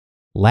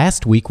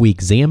Last week, we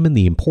examined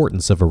the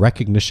importance of a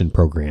recognition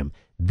program.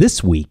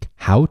 This week,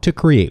 how to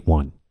create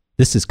one.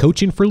 This is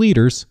Coaching for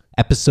Leaders,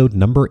 episode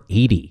number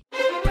 80.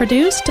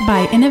 Produced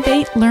by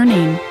Innovate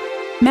Learning,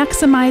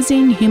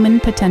 maximizing human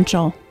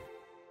potential.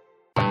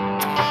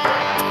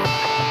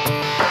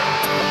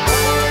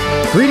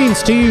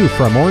 Greetings to you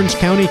from Orange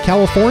County,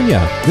 California.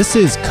 This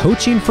is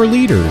Coaching for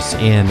Leaders,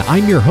 and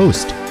I'm your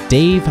host,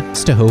 Dave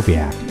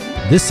Stachowiak.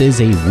 This is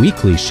a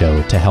weekly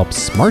show to help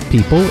smart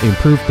people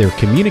improve their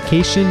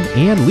communication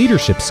and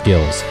leadership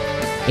skills.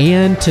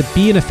 And to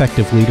be an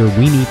effective leader,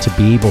 we need to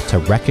be able to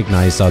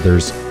recognize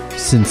others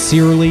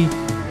sincerely,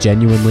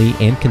 genuinely,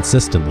 and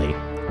consistently.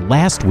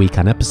 Last week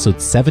on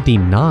episode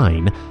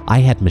 79, I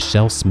had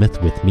Michelle Smith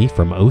with me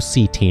from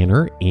OC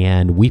Tanner,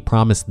 and we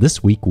promised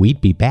this week we'd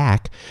be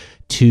back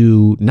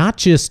to not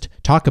just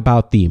talk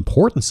about the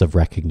importance of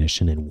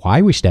recognition and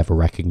why we should have a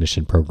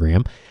recognition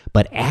program,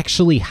 but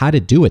actually how to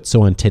do it.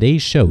 So on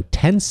today's show,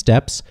 10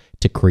 steps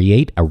to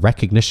create a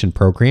recognition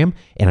program.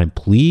 And I'm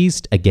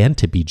pleased again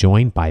to be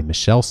joined by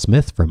Michelle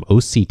Smith from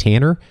OC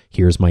Tanner.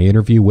 Here's my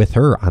interview with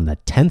her on the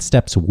 10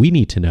 steps we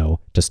need to know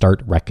to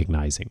start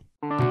recognizing.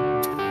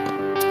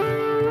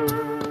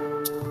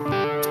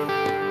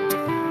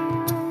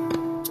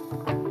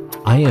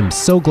 I am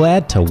so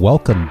glad to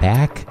welcome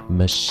back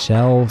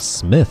Michelle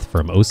Smith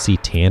from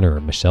OC Tanner.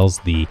 Michelle's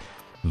the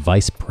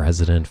Vice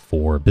President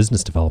for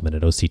Business Development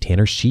at OC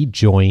Tanner. She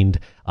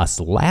joined us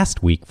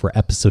last week for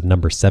episode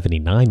number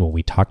 79 when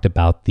we talked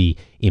about the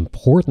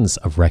importance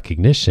of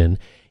recognition,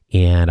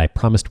 and I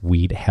promised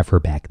we'd have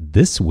her back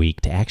this week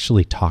to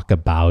actually talk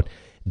about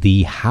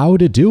the how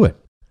to do it.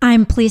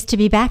 I'm pleased to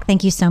be back.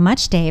 Thank you so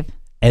much, Dave.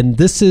 And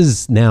this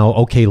is now,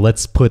 okay,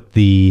 let's put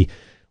the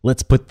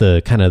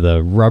kind of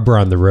the rubber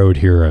on the road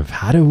here of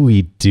how do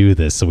we do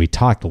this? So we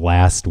talked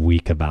last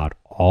week about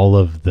all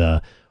of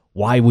the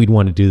why we'd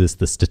want to do this,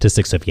 the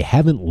statistics. So if you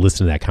haven't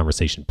listened to that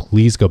conversation,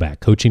 please go back,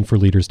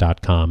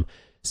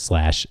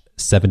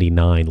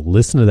 coachingforleaders.com/79.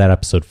 Listen to that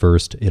episode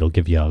first. It'll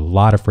give you a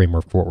lot of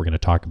framework for what we're going to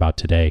talk about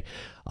today.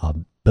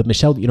 But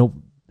Michelle,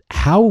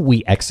 how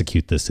we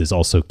execute this is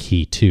also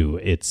key too.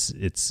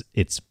 It's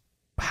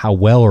how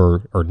well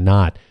or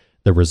not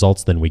the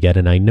results then we get.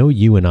 And I know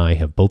you and I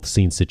have both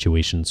seen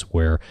situations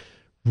where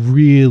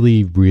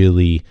really,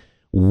 really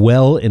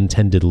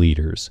well-intended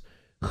leaders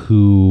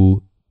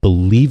who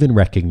believe in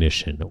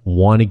recognition,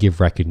 want to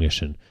give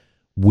recognition,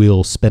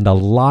 will spend a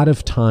lot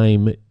of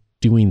time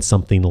doing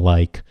something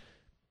like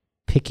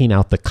picking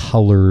out the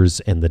colors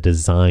and the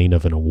design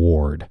of an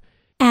award.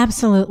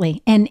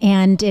 Absolutely.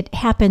 And it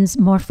happens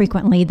more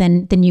frequently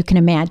than you can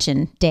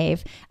imagine,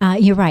 Dave.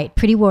 You're right.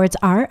 Pretty words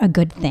are a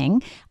good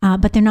thing,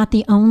 but they're not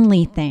the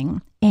only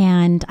thing.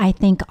 And I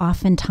think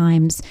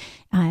oftentimes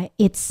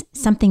it's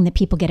something that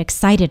people get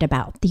excited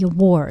about, the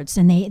awards,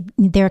 and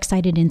they're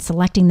excited in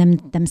selecting them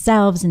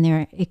themselves, and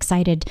they're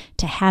excited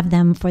to have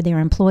them for their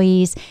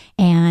employees.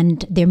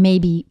 And there may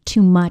be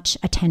too much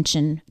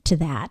attention to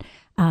that.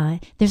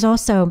 There's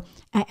also,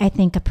 I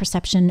think, a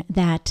perception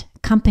that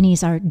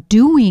companies are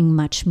doing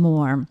much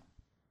more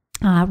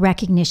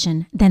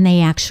recognition than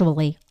they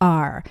actually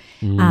are,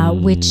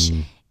 which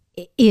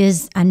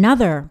is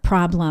another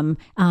problem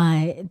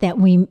that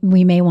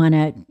we may want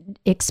to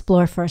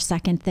explore for a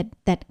second,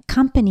 that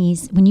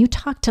companies, when you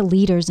talk to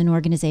leaders in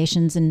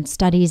organizations and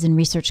studies and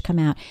research come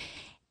out,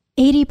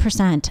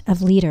 80%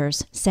 of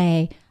leaders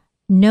say,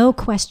 no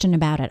question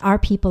about it, our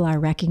people are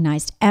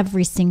recognized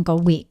every single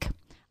week.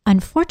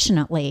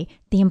 Unfortunately,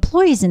 the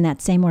employees in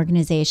that same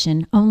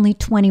organization, only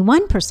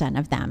 21%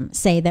 of them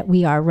say that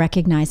we are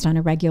recognized on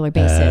a regular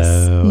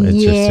basis. Oh,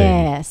 interesting.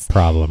 Yes.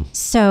 Problem.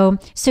 So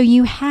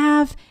you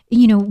have,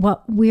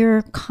 what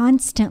we're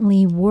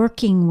constantly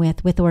working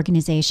with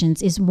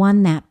organizations is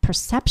that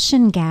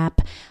perception gap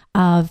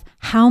of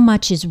how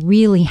much is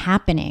really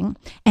happening.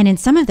 And in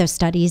some of those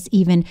studies,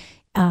 even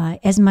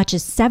as much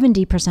as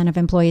 70% of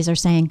employees are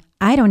saying,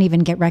 I don't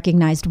even get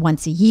recognized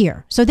once a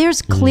year. So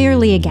there's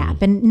clearly a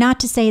gap. And not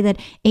to say that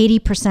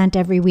 80%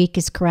 every week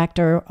is correct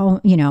or,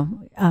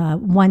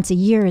 once a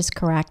year is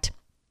correct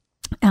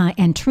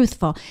and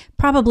truthful.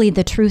 Probably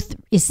the truth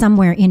is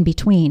somewhere in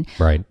between.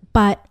 Right.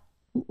 But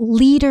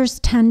leaders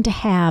tend to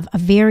have a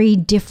very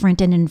different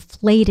and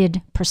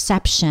inflated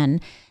perception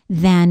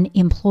than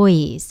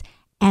employees.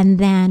 And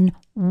then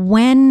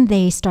when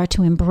they start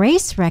to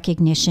embrace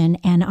recognition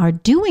and are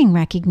doing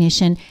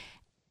recognition,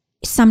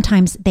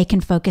 sometimes they can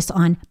focus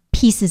on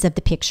pieces of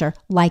the picture,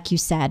 like you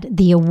said,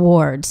 the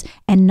awards,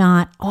 and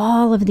not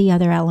all of the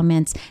other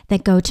elements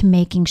that go to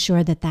making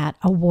sure that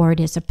award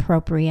is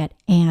appropriate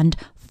and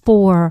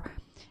for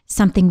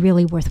something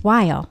really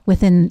worthwhile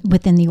within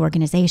the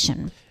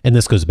organization. And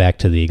this goes back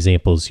to the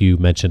examples you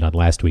mentioned on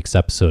last week's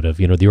episode of,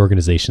 the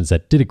organizations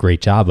that did a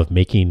great job of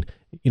making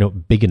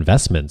big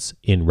investments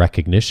in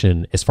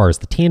recognition as far as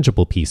the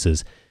tangible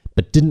pieces,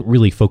 but didn't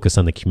really focus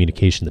on the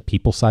communication, the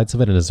people sides of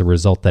it. And as a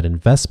result, that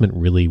investment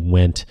really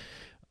went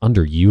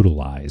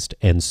underutilized.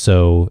 And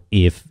so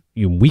if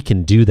we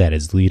can do that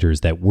as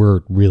leaders, that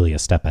we're really a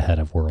step ahead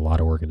of where a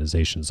lot of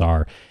organizations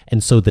are.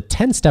 And so the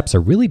 10 steps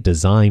are really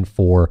designed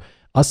for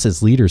us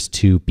as leaders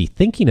to be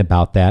thinking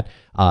about that.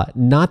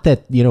 Not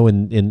that,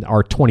 in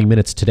our 20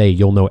 minutes today,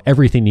 you'll know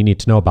everything you need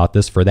to know about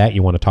this. For that,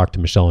 you want to talk to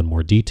Michelle in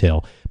more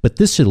detail. But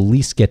this should at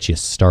least get you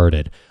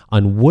started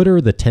on what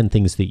are the 10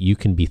 things that you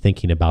can be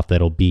thinking about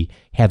that'll be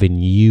having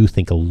you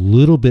think a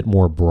little bit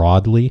more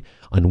broadly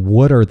on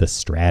what are the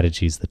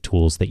strategies, the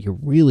tools that you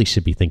really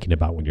should be thinking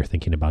about when you're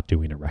thinking about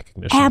doing a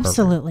recognition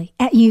Absolutely.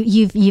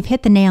 You've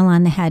hit the nail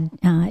on the head,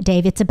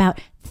 Dave. It's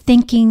about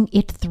thinking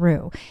it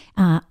through.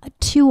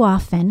 Too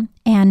often,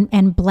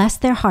 and bless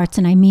their hearts,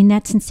 and I mean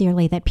that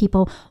sincerely, that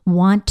people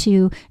want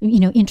to,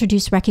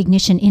 introduce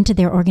recognition into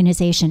their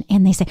organization,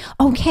 and they say,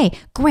 okay,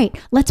 great,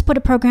 let's put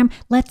a program,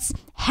 let's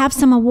have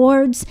some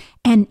awards,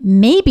 and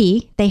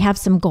maybe they have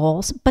some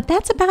goals, but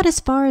that's about as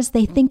far as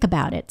they think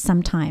about it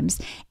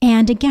sometimes.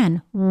 And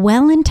again,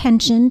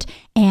 well-intentioned,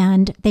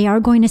 and they are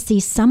going to see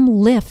some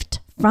lift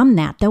from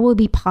that. There will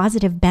be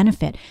positive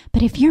benefit.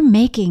 But if you're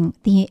making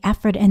the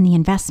effort and the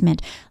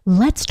investment,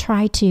 let's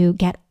try to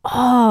get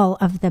all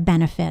of the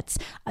benefits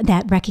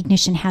that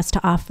recognition has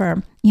to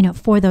offer,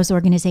 for those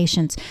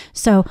organizations.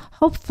 So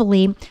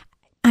hopefully,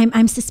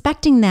 I'm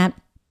suspecting that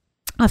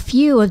a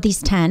few of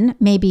these 10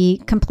 may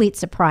be complete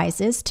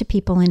surprises to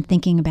people in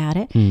thinking about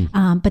it.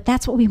 But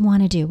that's what we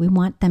want to do. We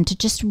want them to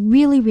just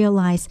really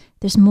realize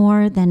there's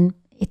more than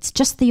it's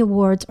just the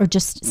awards or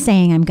just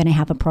saying I'm going to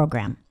have a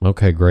program.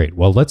 Okay, great.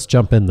 Well, let's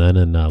jump in then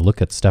and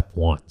look at step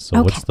 1. So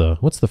okay.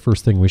 What's the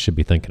first thing we should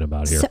be thinking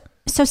about here?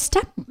 So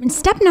step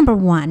number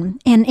 1,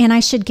 and I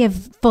should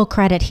give full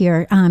credit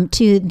here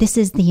this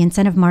is the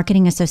Incentive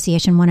Marketing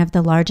Association, one of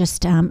the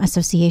largest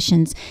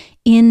associations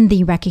in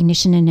the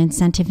recognition and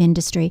incentive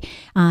industry.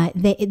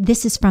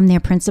 This is from their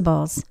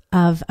principles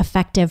of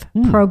effective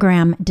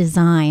program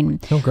design.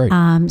 Oh, great.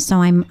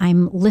 So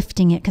I'm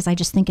lifting it because I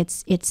just think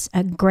it's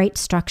a great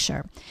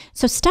structure.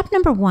 So step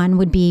number 1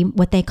 would be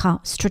what they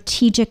call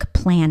strategic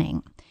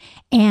planning.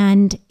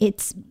 And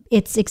it's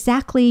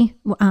exactly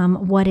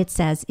what it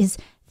says is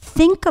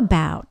think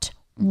about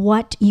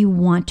what you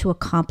want to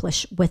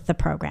accomplish with the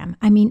program.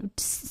 I mean,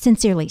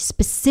 sincerely,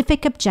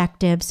 specific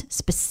objectives,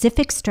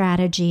 specific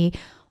strategy.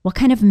 What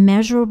kind of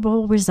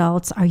measurable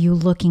results are you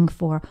looking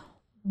for?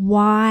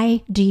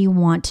 Why do you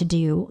want to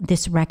do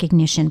this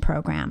recognition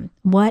program?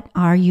 What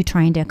are you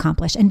trying to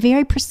accomplish? And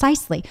very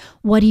precisely,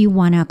 what do you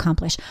want to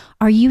accomplish?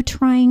 Are you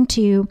trying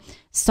to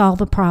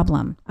solve a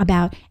problem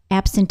about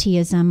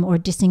absenteeism or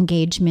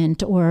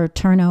disengagement or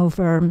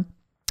turnover?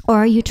 Or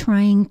are you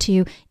trying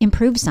to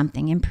improve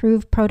something,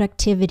 improve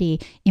productivity,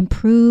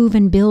 improve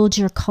and build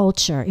your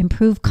culture,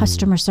 improve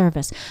customer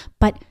service?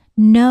 But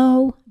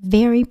know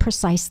very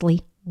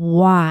precisely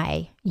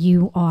why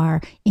you are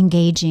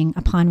engaging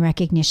upon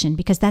recognition,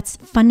 because that's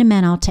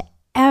fundamental to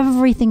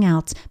everything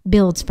else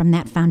builds from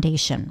that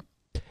foundation.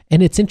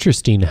 And it's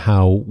interesting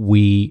how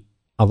we,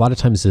 a lot of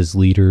times as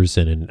leaders,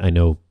 and I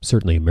know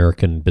certainly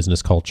American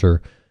business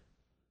culture,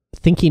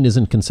 thinking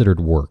isn't considered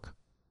work.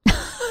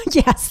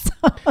 Yes.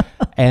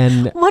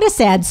 And what a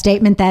sad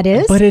statement that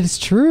is. But it's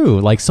true.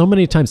 Like so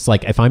many times,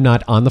 like if I'm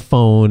not on the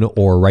phone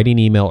or writing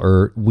email,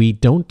 or we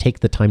don't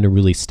take the time to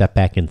really step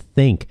back and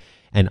think.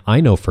 And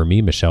I know for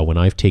me, Michelle, when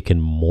I've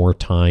taken more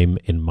time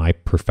in my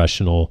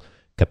professional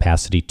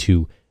capacity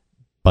to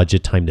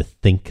budget time to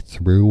think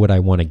through what I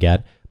want to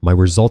get, my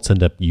results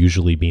end up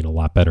usually being a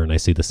lot better. And I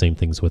see the same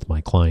things with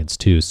my clients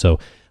too. So,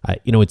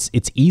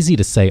 it's easy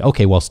to say,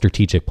 okay, well,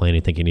 strategic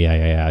planning, thinking,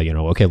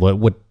 okay,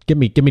 what give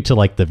me to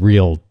like the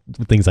real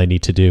things I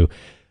need to do.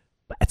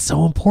 But it's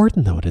so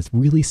important though to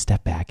really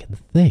step back and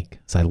think.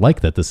 So I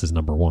like that this is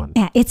number 1.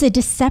 Yeah, it's a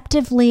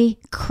deceptively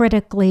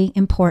critically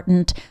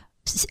important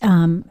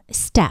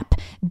step,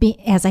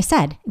 as I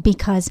said,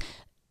 because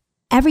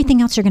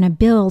everything else you're going to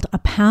build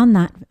upon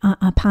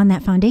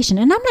that foundation.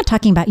 And I'm not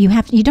talking about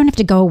you don't have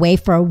to go away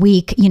for a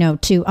week,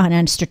 on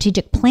a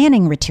strategic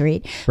planning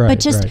retreat, but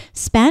just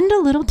spend a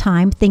little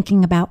time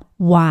thinking about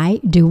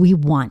why do we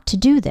want to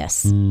do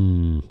this?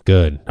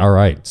 Good. All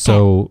right.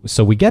 So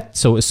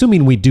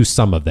assuming we do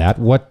some of that,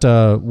 what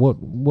would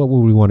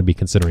we want to be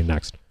considering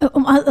next?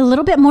 A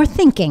little bit more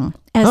thinking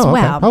as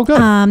well. Okay. Oh,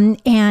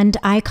 good. And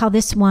I call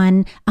this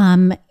one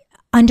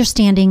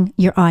understanding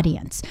your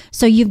audience.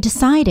 So you've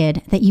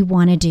decided that you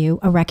want to do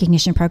a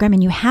recognition program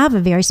and you have a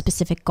very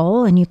specific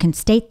goal and you can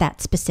state that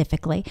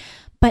specifically.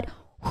 But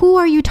who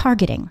are you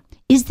targeting?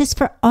 Is this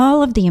for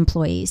all of the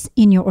employees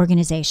in your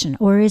organization,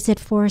 or is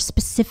it for a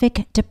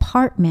specific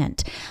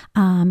department?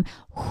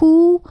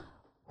 Who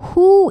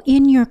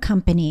in your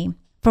company,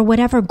 for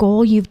whatever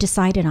goal you've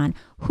decided on,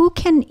 who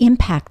can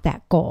impact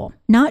that goal?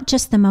 Not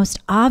just the most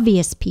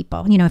obvious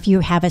people. If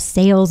you have a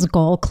sales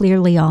goal,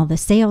 clearly all the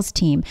sales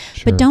team.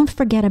 Sure. But don't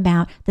forget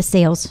about the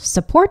sales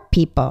support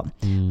people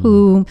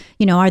who,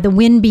 are the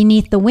wind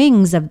beneath the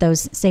wings of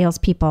those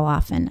salespeople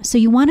often. So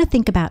you want to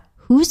think about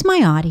who's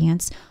my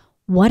audience,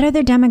 what are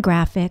their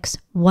demographics,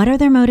 what are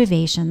their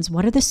motivations,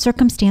 what are the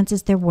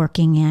circumstances they're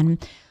working in,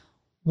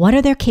 what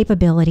are their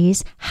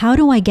capabilities? How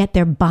do I get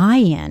their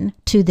buy-in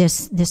to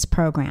this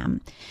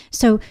program?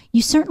 So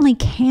you certainly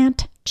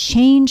can't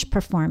change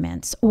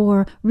performance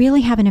or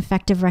really have an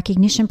effective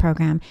recognition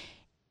program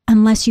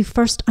unless you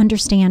first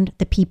understand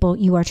the people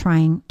you are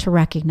trying to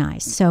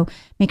recognize. So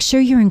make sure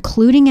you're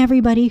including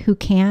everybody who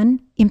can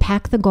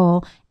impact the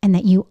goal and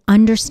that you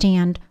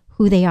understand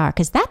who they are,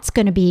 because that's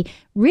going to be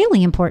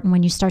really important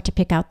when you start to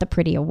pick out the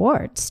pretty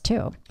awards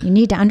too. You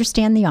need to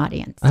understand the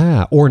audience.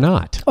 Or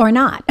not. Or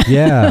not.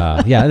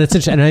 Yeah. That's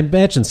interesting. And I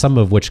imagine some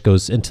of which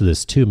goes into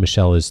this too,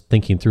 Michelle, is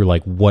thinking through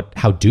like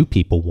how do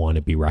people want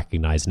to be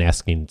recognized, and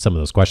asking some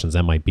of those questions.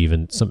 That might be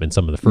even some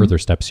of the further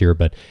steps here.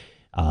 But,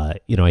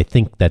 I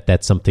think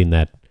that's something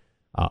that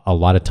a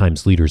lot of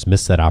times leaders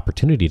miss that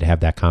opportunity to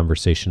have that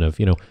conversation of,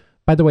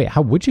 by the way,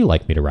 how would you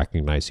like me to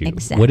recognize you?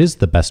 Exactly. What is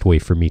the best way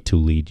for me to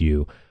lead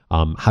you?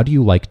 How do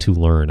you like to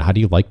learn? How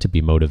do you like to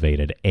be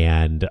motivated?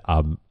 And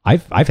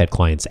I've had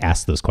clients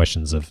ask those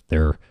questions of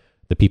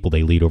the people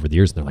they lead over the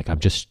years, and they're like, I'm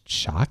just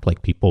shocked.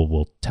 Like, people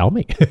will tell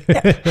me.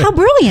 How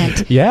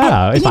brilliant!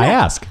 Yeah, if I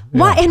ask.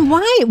 Why and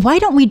why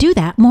don't we do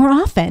that more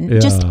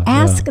often? Just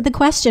ask the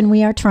question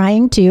we are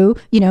trying to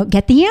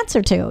get the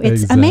answer to.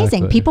 It's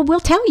amazing. People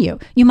will tell you.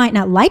 You might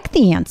not like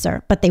the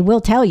answer, but they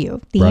will tell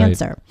you the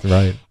answer.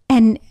 Right.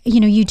 And,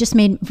 you just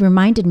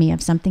reminded me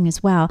of something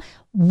as well.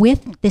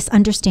 With this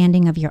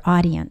understanding of your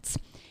audience,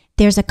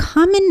 there's a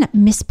common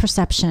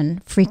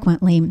misperception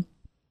frequently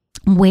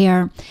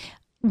where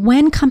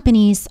when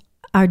companies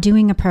are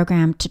doing a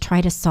program to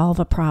try to solve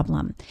a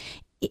problem,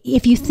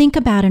 if you think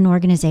about an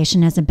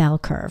organization as a bell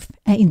curve,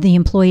 the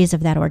employees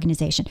of that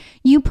organization,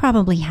 you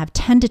probably have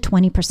 10 to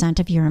 20%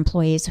 of your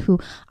employees who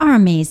are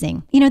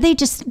amazing. They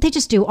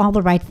just do all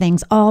the right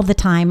things all the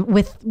time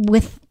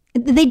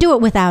they do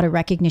it without a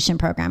recognition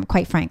program,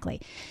 quite frankly.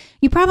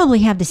 You probably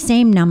have the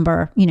same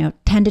number, 10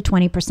 to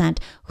 20%,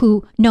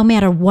 who no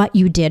matter what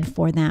you did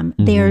for them,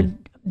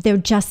 they're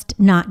just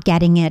not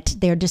getting it.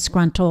 They're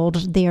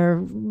disgruntled.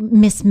 They're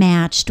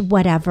mismatched,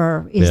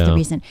 whatever is the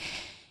reason.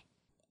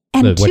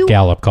 And what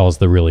Gallup calls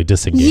the really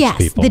disengaged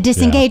people. Yes, the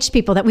disengaged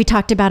people that we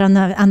talked about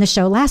on the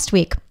show last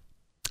week.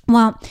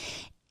 Well,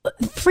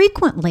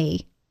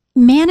 frequently,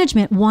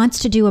 management wants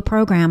to do a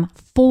program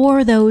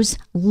for those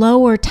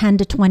lower 10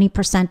 to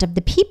 20% of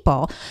the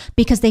people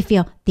because they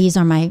feel these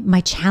are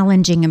my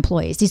challenging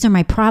employees. These are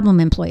my problem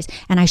employees.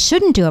 And I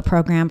shouldn't do a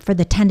program for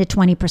the 10 to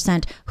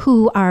 20%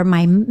 who are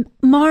my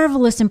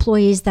marvelous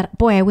employees that,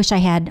 boy, I wish I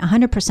had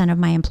 100% of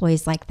my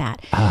employees like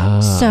that.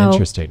 So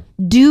interesting.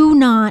 Do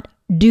not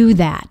do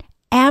that.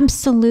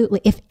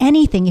 Absolutely. If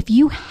anything, if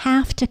you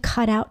have to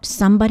cut out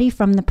somebody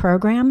from the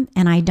program,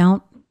 and I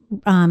don't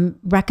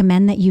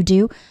recommend that you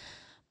do,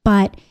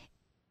 but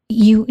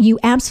you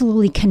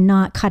absolutely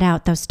cannot cut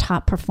out those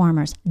top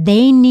performers.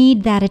 They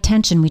need that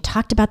attention. We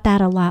talked about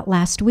that a lot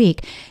last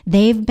week.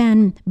 They've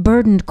been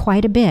burdened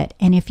quite a bit.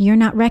 And if you're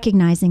not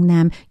recognizing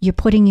them, you're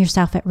putting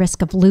yourself at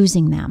risk of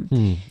losing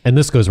them. And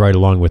this goes right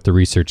along with the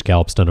research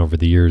Gallup's done over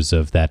the years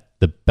of that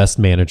the best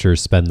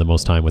managers spend the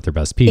most time with their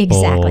best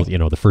people. Exactly.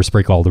 The first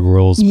break all the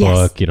rules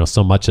book,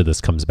 so much of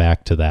this comes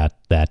back to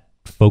that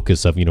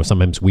focus of,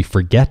 sometimes we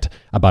forget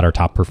about our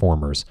top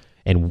performers,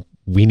 and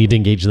we need to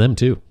engage them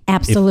too.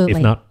 Absolutely. If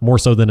not more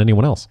so than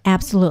anyone else.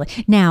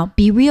 Absolutely. Now,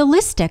 be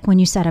realistic when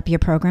you set up your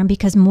program,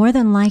 because more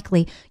than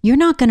likely, you're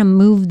not going to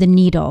move the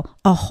needle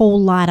a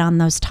whole lot on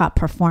those top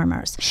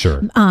performers.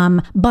 Sure.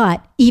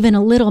 But even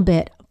a little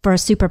bit for a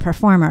super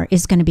performer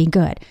is going to be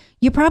good.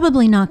 You're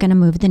probably not going to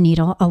move the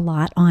needle a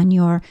lot on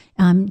your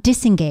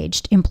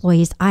disengaged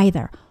employees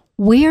either.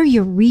 Where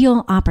your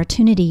real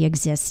opportunity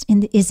exists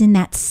is in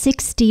that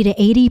 60 to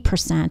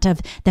 80% of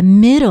the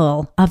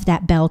middle of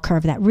that bell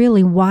curve, that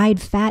really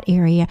wide fat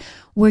area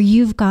where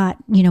you've got,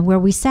 where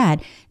we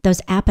said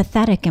those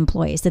apathetic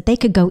employees, that they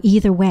could go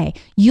either way.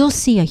 You'll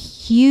see a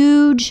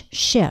huge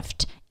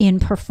shift in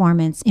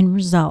performance, in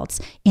results,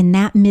 in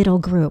that middle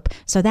group.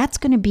 So that's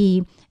going to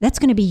be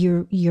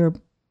your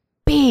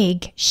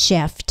big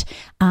shift,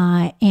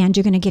 and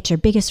you're going to get your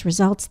biggest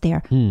results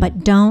there.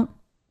 But don't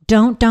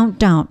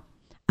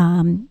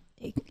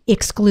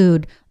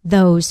exclude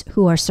those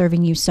who are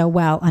serving you so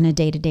well on a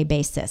day-to-day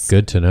basis.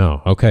 Good to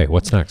know. Okay,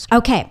 what's next?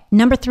 Okay,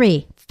 number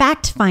 3,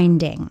 fact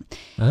finding.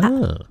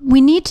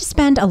 We need to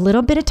spend a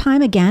little bit of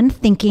time again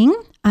thinking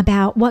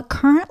about what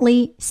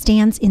currently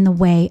stands in the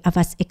way of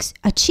us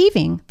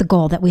achieving the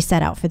goal that we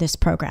set out for this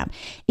program.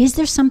 Is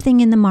there something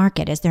in the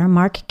market? Is there a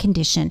market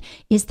condition?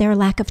 Is there a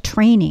lack of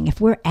training?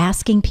 If we're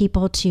asking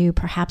people to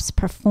perhaps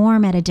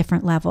perform at a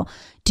different level,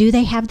 do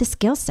they have the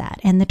skill set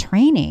and the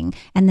training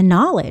and the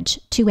knowledge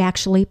to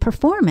actually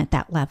perform at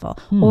that level?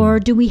 Or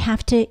do we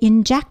have to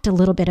inject a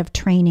little bit of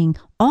training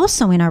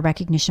also in our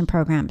recognition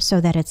program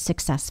so that it's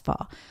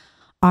successful?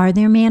 Are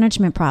there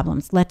management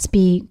problems? Let's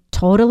be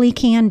totally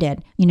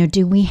candid.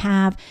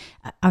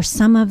 Are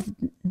some of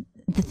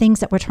the things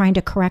that we're trying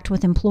to correct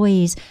with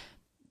employees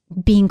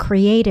being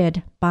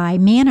created by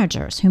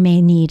managers who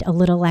may need a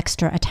little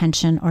extra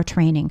attention or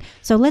training?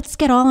 So let's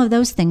get all of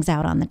those things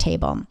out on the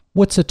table.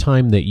 What's a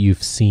time that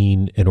you've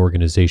seen an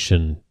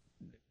organization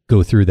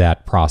go through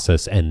that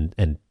process and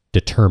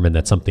determine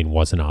that something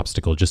was an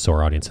obstacle, just so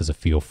our audience has a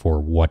feel for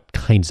what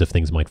kinds of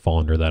things might fall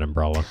under that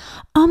umbrella?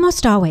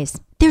 Almost always.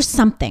 There's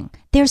something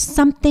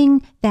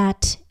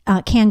that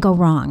can go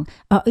wrong,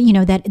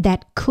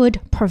 that could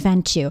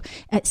prevent you.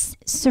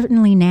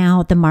 Certainly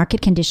now, the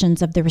market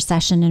conditions of the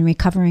recession and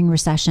recovering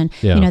recession,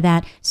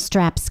 that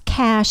straps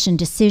cash and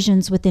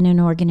decisions within an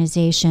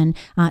organization.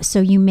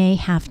 So you may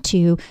have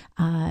to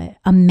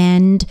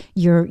amend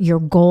your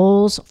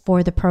goals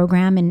for the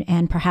program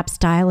and perhaps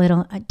dial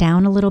it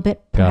down a little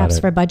bit, perhaps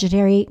for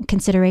budgetary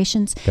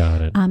considerations.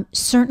 Got it.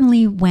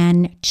 Certainly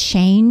when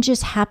change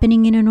is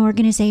happening in an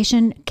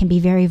organization, it can be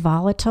very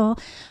volatile.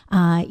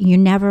 You're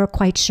never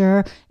quite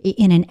sure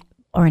in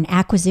an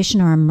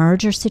acquisition or a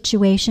merger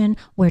situation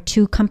where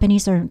two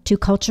companies or two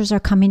cultures are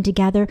coming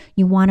together.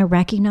 You want to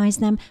recognize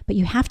them, but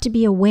you have to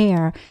be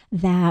aware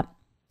that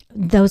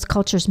those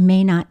cultures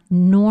may not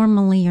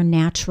normally or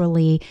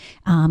naturally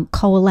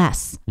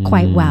coalesce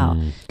quite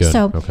well. Good.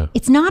 So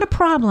it's not a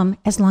problem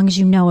as long as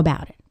you know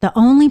about it. The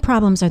only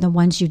problems are the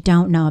ones you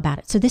don't know about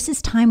it. So this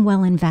is time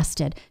well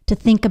invested to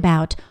think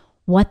about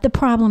what the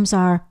problems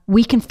are.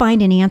 We can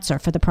find an answer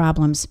for the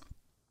problems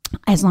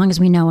as long as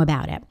we know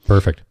about it.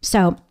 Perfect.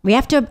 So we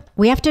have to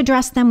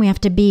address them. We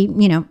have to be,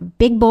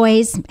 big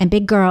boys and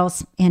big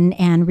girls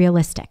and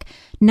realistic.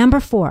 Number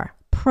 4,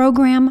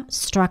 program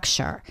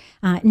structure.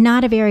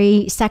 Not a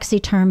very sexy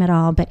term at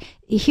all, but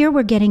here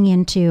we're getting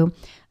into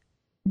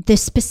the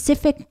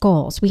specific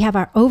goals. We have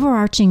our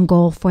overarching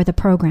goal for the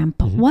program,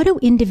 but what do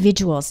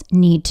individuals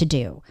need to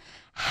do?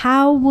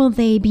 How will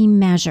they be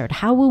measured?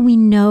 How will we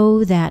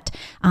know that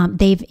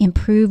they've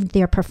improved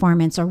their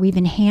performance or we've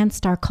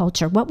enhanced our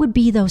culture? What would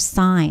be those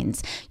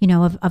signs,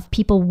 of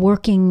people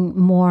working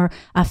more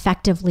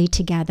effectively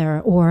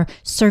together or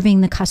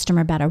serving the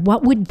customer better?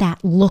 What would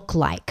that look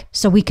like?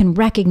 So we can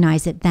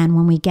recognize it then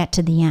when we get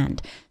to the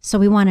end. So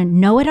we want to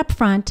know it up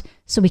front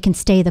so we can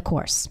stay the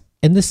course.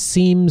 And this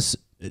seems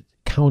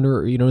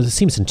this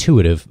seems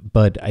intuitive,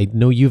 but I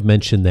know you've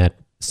mentioned that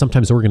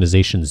sometimes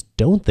organizations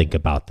don't think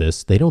about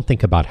this. They don't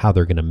think about how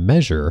they're going to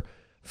measure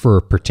for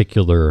a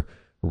particular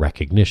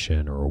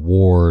recognition or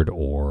award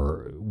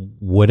or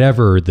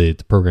whatever the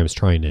program is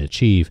trying to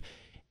achieve.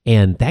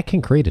 And that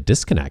can create a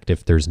disconnect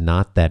if there's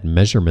not that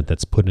measurement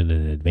that's put in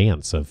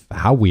advance of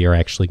how we are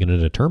actually going to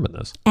determine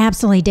this.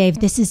 Absolutely, Dave.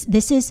 This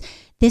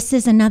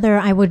is another,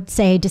 I would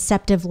say,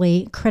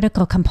 deceptively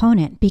critical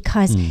component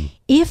because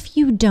if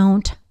you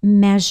don't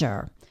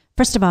measure,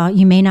 first of all,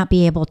 you may not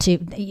be able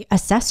to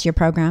assess your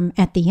program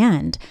at the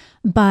end,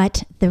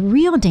 but the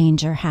real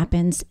danger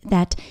happens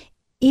that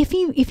if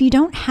you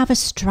don't have a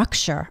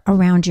structure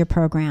around your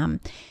program,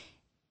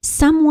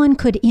 two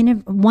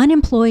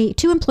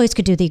employees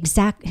could do the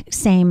exact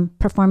same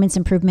performance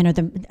improvement or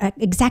the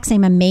exact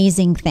same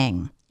amazing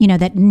thing,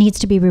 that needs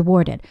to be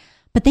rewarded,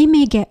 but they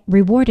may get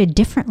rewarded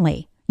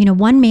differently.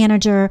 One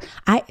manager,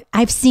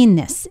 I've seen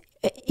this.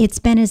 It's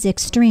been as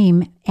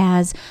extreme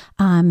as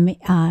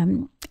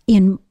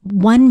in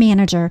one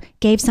manager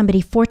gave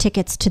somebody 4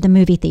 tickets to the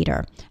movie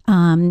theater.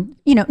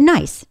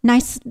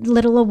 Nice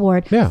little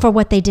award for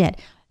what they did.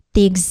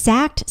 The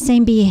exact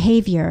same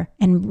behavior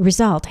and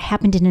result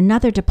happened in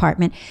another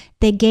department.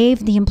 They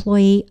gave the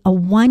employee a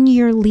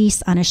 1-year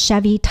lease on a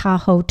Chevy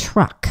Tahoe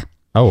truck.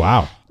 Oh,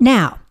 wow.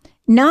 Now,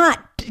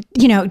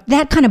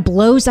 that kind of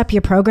blows up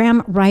your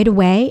program right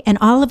away. And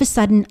all of a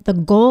sudden, the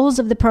goals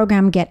of the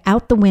program get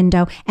out the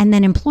window. And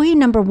then employee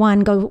number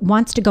 1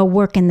 wants to go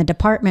work in the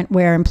department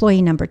where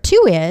employee number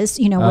 2 is,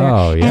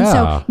 And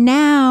so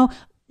now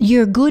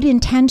your good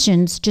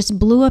intentions just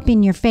blew up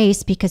in your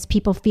face because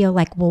people feel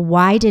like, well,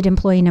 why did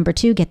employee number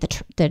 2 get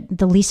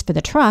the lease for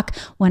the truck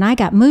when I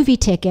got movie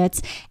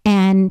tickets?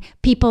 And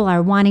people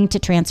are wanting to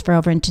transfer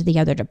over into the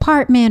other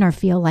department or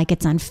feel like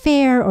it's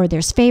unfair or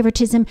there's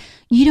favoritism.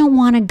 You don't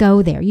want to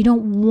go there. You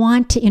don't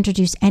want to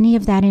introduce any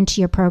of that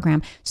into your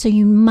program. So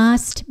you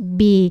must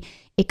be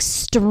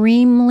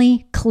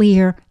extremely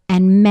clear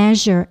and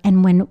measure.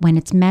 And when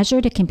it's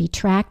measured, it can be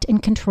tracked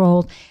and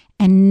controlled,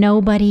 and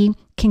nobody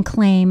can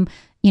claim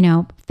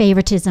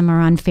favoritism or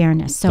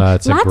unfairness. So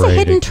lots of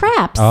hidden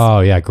traps.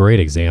 Oh yeah,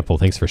 great example.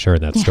 Thanks for sharing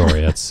that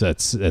story.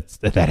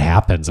 That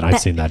happens, and I've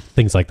seen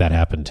things like that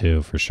happen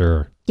too, for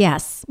sure.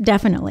 Yes,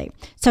 definitely.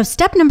 So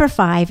step number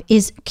 5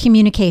 is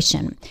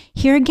communication.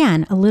 Here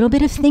again, a little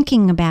bit of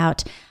thinking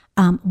about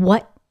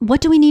what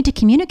do we need to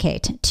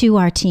communicate to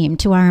our team,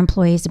 to our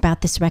employees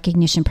about this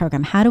recognition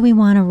program? How do we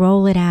want to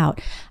roll it out?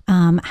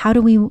 How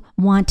do we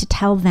want to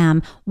tell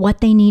them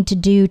what they need to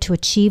do to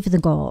achieve the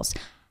goals?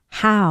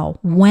 How,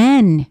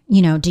 when,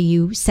 do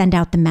you send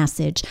out the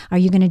message? Are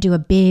you going to do a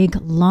big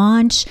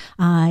launch?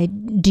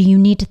 Do you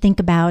need to think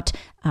about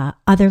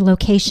other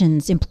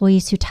locations,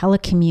 employees who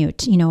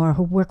telecommute, or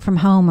who work from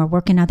home or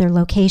work in other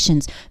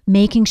locations,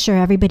 making sure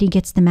everybody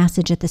gets the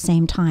message at the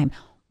same time?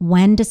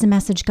 When does the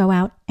message go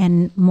out?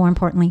 And more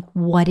importantly,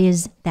 what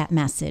is that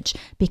message?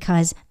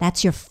 Because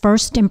that's your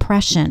first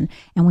impression.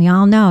 And we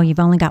all know you've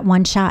only got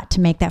one shot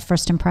to make that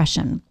first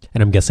impression.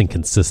 And I'm guessing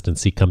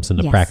consistency comes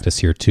into practice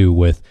here too,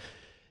 with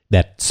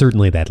that,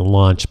 certainly that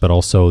launch, but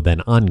also then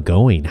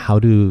ongoing. How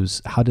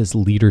does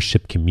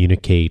leadership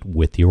communicate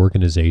with the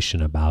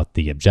organization about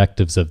the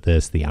objectives of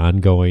this, the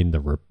ongoing,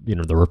 the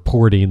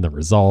reporting, the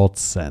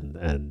results,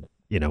 and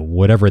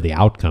whatever the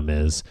outcome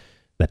is?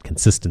 that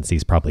consistency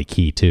is probably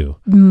key too.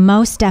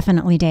 Most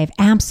definitely, Dave.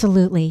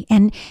 Absolutely.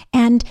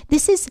 And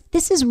this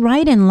is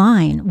right in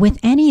line with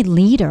any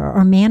leader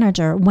or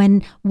manager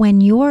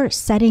when you're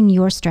setting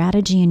your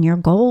strategy and your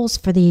goals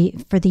for the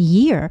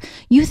year.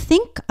 You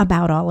think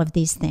about all of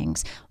these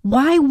things.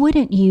 Why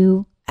wouldn't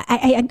you?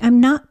 I've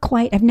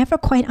never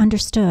quite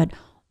understood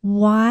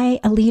why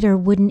a leader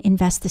wouldn't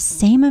invest the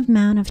same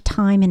amount of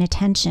time and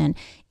attention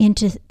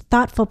into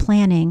thoughtful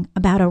planning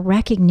about a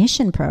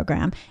recognition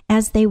program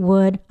as they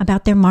would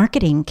about their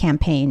marketing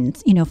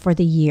campaigns, for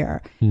the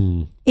year.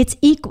 It's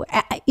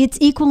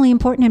equally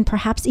important and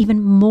perhaps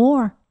even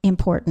more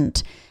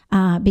important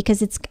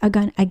because it's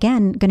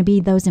again going to be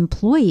those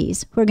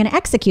employees who are going to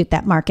execute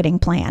that marketing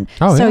plan.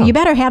 So you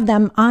better have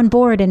them on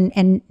board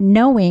and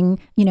knowing,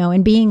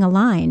 and being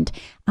aligned.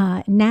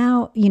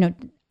 Now,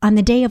 on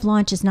the day of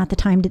launch is not the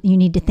time that you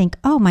need to think,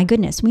 oh my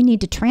goodness, we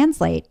need to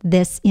translate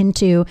this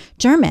into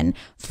German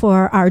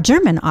for our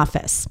German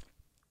office.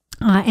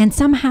 And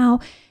somehow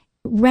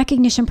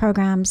recognition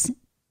programs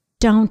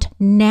don't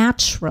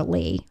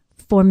naturally,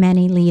 for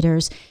many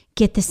leaders,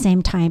 get the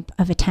same type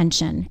of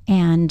attention.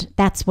 And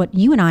that's what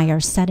you and I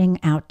are setting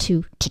out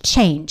to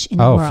change in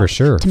the world. Oh, for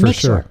sure. For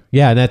sure.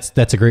 Yeah, and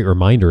that's a great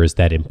reminder, is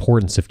that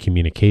importance of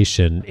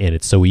communication. And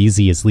it's so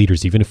easy as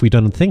leaders, even if we've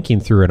done thinking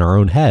through in our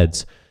own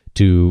heads,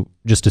 to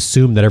just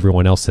assume that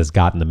everyone else has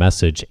gotten the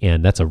message.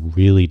 And that's a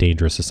really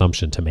dangerous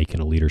assumption to make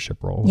in a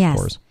leadership role, yes. Of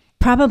course.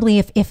 Probably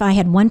if I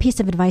had one piece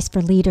of advice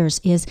for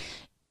leaders is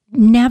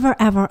never,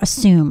 ever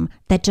assume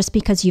that just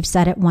because you've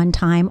said it one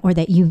time or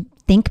that you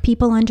think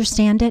people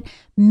understand it,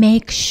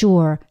 make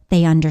sure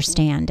they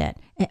understand it.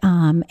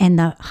 And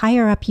the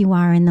higher up you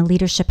are in the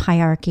leadership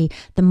hierarchy,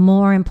 the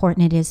more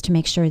important it is to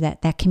make sure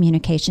that that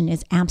communication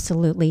is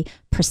absolutely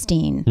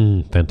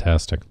pristine.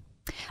 Fantastic.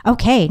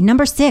 Okay,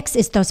 number 6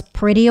 is those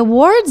pretty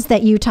awards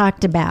that you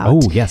talked about.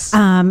 Oh, yes.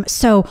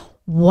 So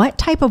what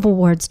type of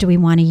awards do we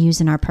want to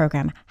use in our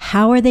program?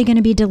 How are they going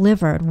to be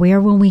delivered?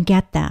 Where will we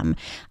get them?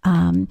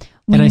 And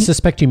I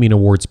suspect you mean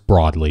awards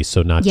broadly,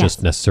 so not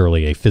just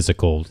necessarily a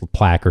physical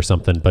plaque or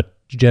something, but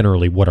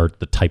generally what are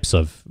the types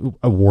of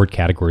award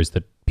categories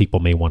that people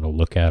may want to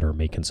look at or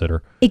may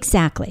consider?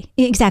 Exactly.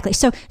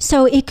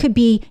 So it could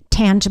be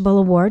tangible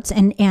awards,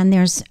 and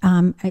there's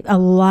a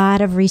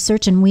lot of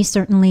research, and we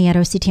certainly at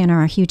OCTN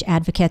are huge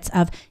advocates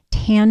of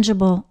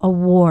tangible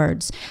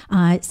awards.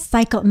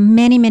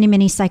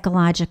 Many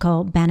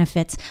psychological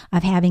benefits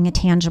of having a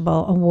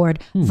tangible award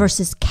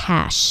versus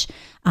cash.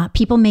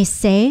 People may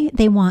say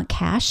they want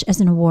cash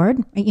as an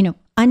award.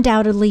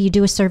 Undoubtedly, you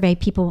do a survey.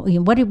 People,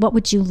 what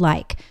would you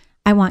like?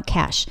 I want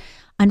cash.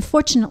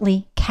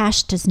 Unfortunately,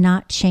 cash does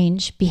not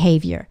change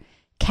behavior.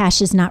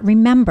 Cash is not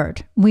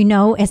remembered. We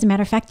know, as a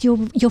matter of fact,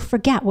 you'll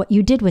forget what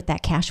you did with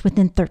that cash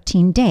within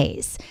 13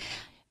 days.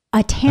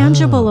 A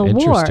tangible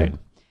award.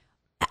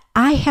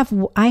 I have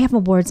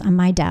awards on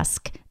my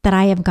desk that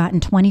I have gotten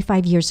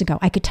 25 years ago.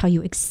 I could tell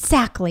you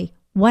exactly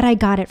what I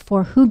got it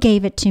for, who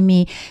gave it to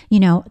me,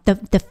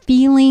 the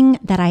feeling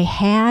that I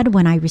had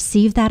when I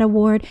received that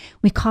award.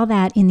 We call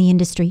that in the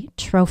industry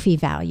trophy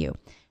value.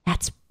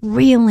 That's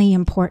really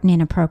important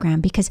in a program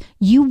because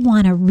you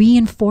want to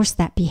reinforce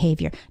that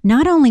behavior,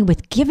 not only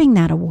with giving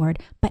that award,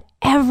 but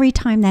every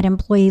time that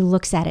employee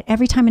looks at it,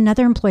 every time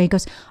another employee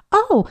goes,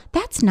 oh,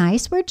 that's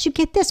nice. Where'd you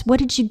get this? What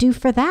did you do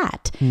for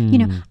that?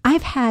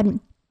 I've had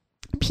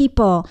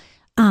people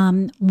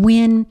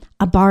win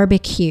a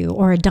barbecue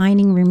or a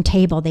dining room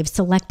table. They've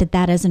selected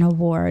that as an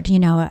award,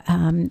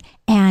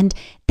 and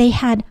they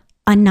had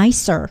a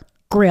nicer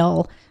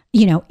grill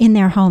in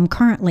their home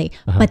currently,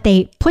 but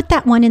they put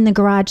that one in the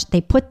garage,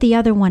 they put the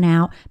other one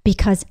out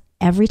because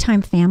every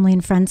time family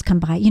and friends come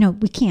by,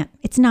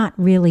 it's not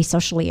really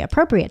socially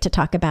appropriate to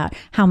talk about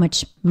how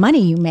much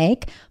money you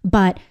make,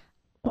 but,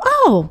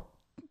 oh,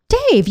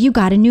 Dave, you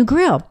got a new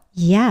grill.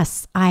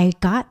 Yes, I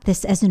got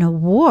this as an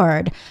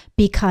award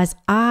because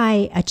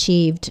I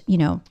achieved,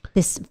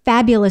 this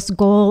fabulous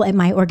goal at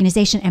my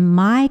organization, and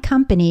my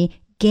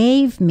company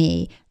gave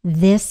me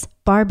this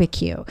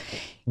barbecue.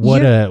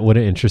 What an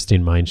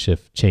interesting mind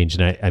shift change.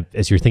 And I,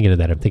 as you're thinking of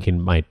that, I'm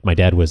thinking my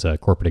dad was a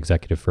corporate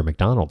executive for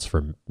McDonald's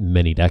for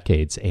many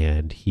decades,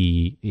 and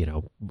he,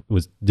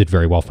 did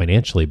very well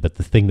financially. But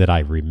the thing that I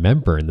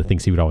remember and the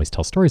things he would always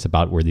tell stories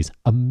about were these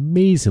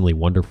amazingly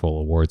wonderful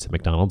awards that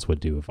McDonald's would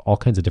do of all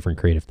kinds of different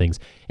creative things.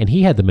 And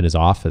he had them in his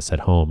office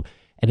at home.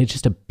 And it's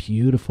just a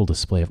beautiful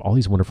display of all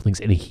these wonderful things.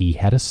 And he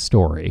had a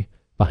story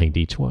behind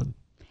each one.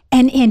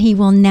 And he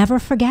will never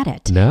forget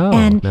it. No.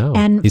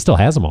 And he still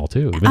has them all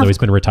too, even though he's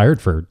been retired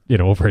for,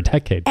 over a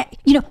decade.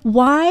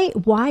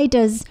 Why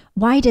does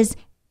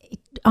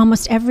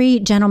almost every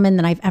gentleman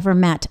that I've ever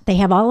met, they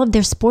have all of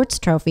their sports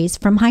trophies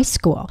from high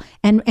school.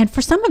 And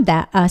for some of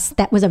us,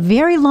 that was a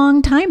very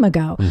long time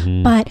ago.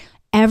 Mm-hmm. But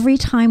every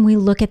time we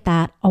look at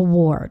that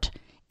award,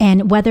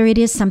 and whether it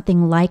is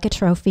something like a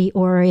trophy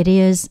or it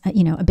is,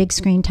 a big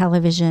screen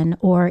television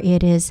or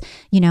it is,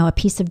 a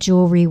piece of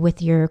jewelry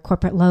with your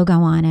corporate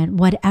logo on it,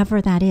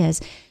 whatever that is,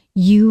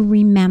 you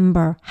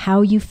remember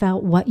how you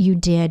felt, what you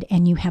did,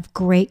 and you have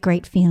great,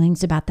 great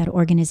feelings about that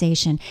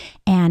organization.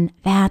 And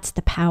that's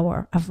the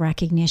power of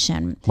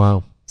recognition.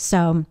 Wow.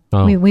 So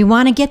we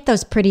want to get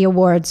those pretty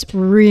awards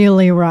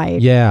really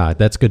right. Yeah,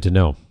 that's good to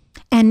know.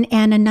 And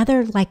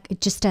another, like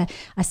just a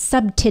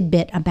sub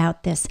tidbit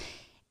about this,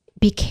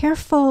 be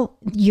careful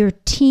your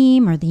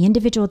team or the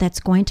individual that's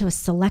going to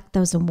select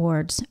those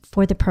awards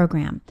for the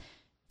program.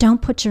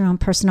 Don't put your own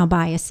personal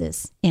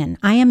biases in.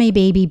 I am a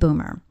baby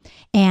boomer,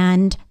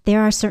 and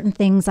there are certain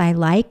things I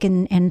like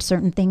and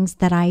certain things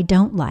that I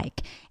don't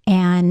like.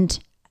 And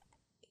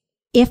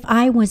if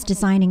I was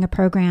designing a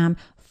program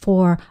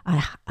for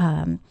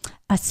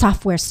a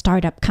software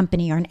startup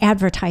company or an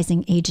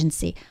advertising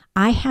agency,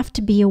 I have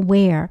to be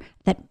aware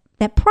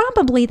that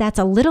probably that's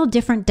a little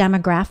different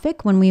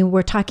demographic. When we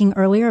were talking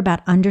earlier about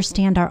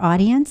understand our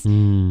audience,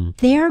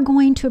 they're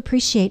going to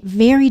appreciate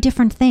very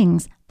different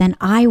things than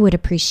I would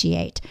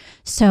appreciate.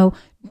 So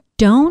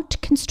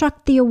don't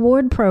construct the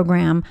award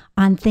program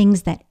on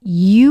things that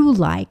you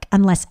like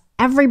unless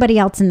everybody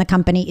else in the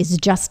company is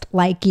just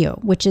like you,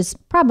 which is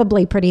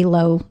probably pretty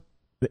low.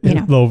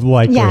 Low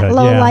likelihood. Yeah,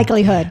 low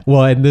likelihood.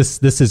 Well, and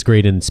this is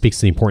great and speaks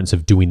to the importance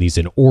of doing these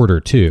in order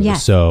too.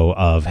 Yes. So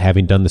of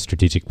having done the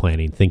strategic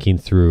planning, thinking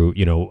through,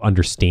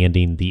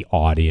 understanding the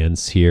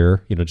audience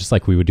here, just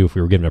like we would do if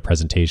we were giving a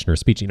presentation or a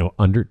speech,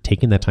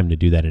 taking that time to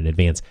do that in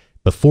advance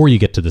before you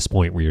get to this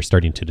point where you're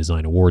starting to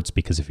design awards,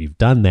 because if you've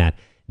done that,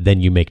 then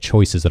you make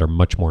choices that are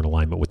much more in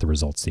alignment with the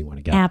results that you want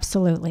to get.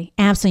 Absolutely.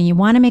 Absolutely. You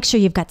want to make sure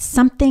you've got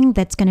something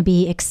that's going to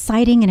be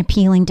exciting and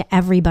appealing to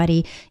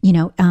everybody,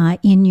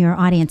 in your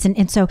audience.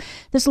 And so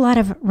there's a lot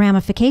of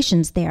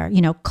ramifications there,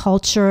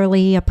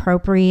 culturally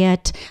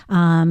appropriate,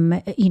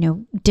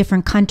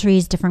 different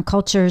countries, different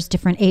cultures,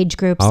 different age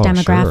groups,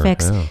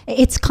 demographics. Sure, yeah.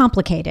 It's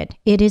complicated.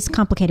 It is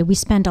complicated. We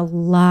spend a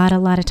lot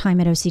of time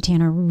at OC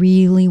Tanner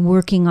really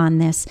working on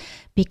this,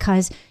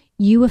 because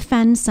you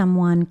offend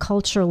someone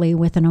culturally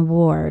with an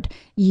award,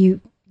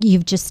 you've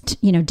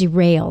just,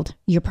 derailed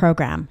your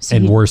program. So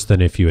worse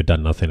than if you had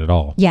done nothing at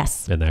all.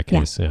 Yes. In that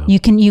case, yeah. You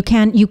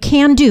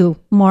can do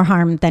more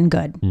harm than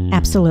good.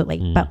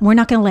 Absolutely. But we're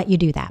not going to let you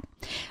do that.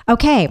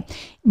 Okay.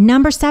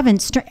 Number 7,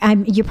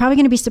 you're probably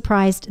going to be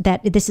surprised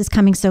that this is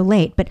coming so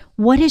late, but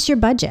what is your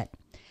budget?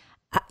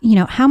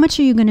 How much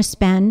are you going to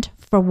spend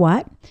for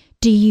what?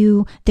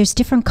 There's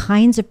different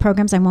kinds of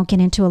programs. I won't get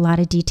into a lot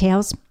of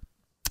details.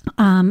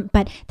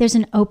 But there's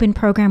an open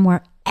program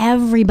where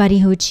everybody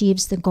who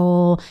achieves the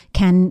goal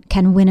can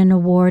win an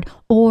award,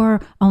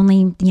 or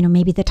only,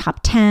 maybe the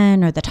top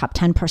 10 or the top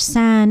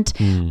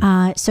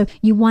 10%. So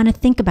you want to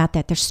think about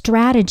that. There's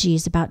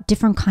strategies about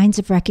different kinds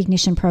of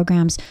recognition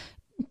programs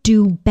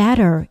do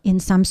better in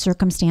some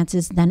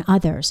circumstances than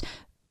others.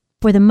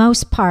 For the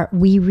most part,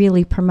 we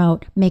really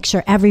make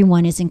sure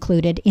everyone is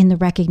included in the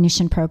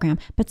recognition program.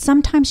 But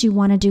sometimes you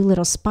want to do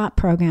little spot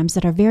programs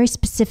that are very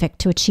specific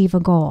to achieve a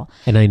goal.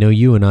 And I know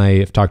you and I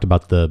have talked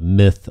about the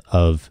myth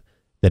of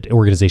that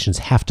organizations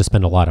have to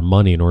spend a lot of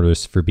money in order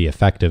for be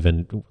effective.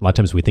 And a lot of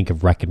times we think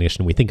of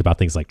recognition, we think about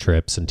things like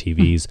trips and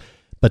TVs,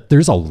 but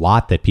there's a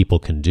lot that people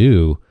can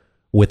do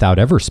without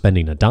ever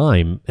spending a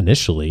dime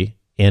initially.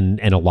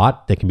 And a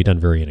lot that can be done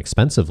very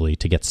inexpensively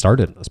to get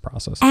started in this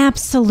process.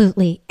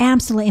 Absolutely.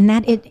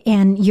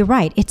 And you're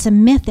right. It's a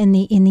myth in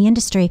the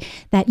industry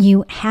that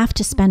you have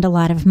to spend a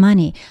lot of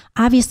money.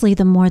 Obviously,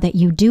 the more that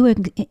you do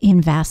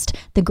invest,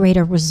 the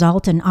greater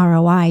result and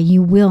ROI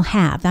you will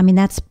have. I mean,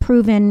 that's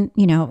proven,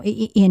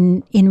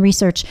 in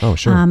research. Oh,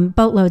 sure.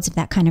 Boatloads of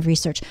that kind of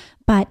research.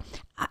 But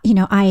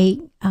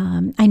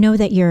I know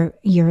that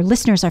your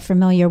listeners are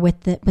familiar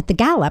with the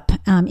Gallup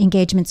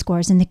engagement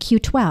scores and the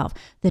Q12,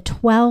 the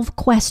 12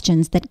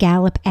 questions that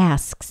Gallup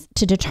asks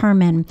to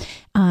determine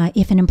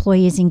if an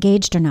employee is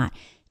engaged or not.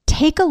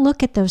 Take a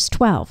look at those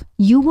 12.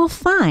 You will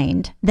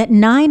find that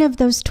 9 of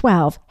those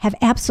 12 have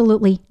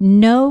absolutely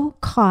no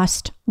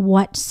cost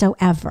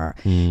whatsoever.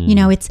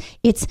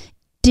 It's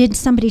did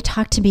somebody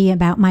talk to me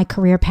about my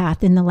career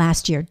path in the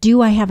last year?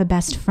 Do I have a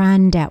best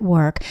friend at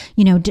work?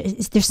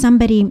 Is there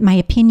somebody, my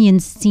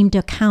opinions seem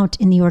to count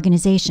in the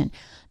organization?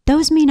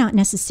 Those may not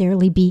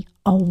necessarily be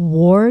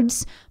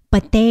awards,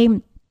 but they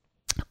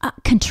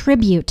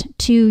contribute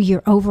to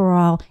your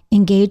overall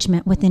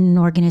engagement within an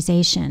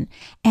organization.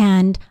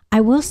 And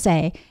I will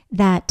say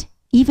that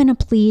even a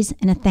please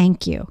and a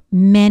thank you,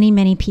 many,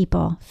 many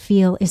people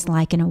feel is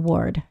like an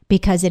award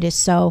because it is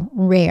so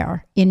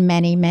rare in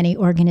many, many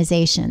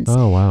organizations.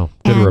 Oh, wow.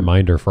 Good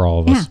reminder for all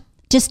of us. Yeah.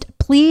 Just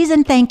please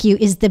and thank you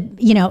is the,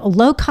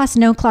 low cost,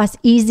 no cost,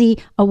 easy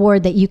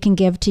award that you can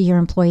give to your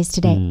employees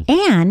today.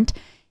 And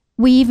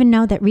we even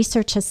know that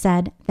research has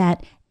said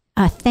that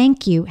a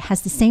thank you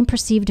has the same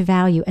perceived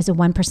value as a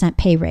 1%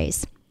 pay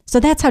raise. So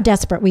that's how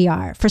desperate we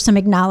are for some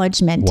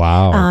acknowledgement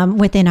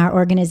within our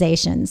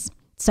organizations.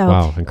 So,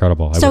 wow,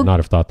 incredible. I would not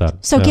have thought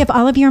that. So give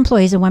all of your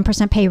employees a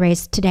 1% pay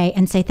raise today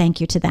and say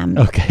thank you to them.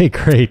 Okay,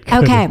 great.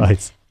 Good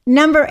advice.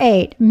 Number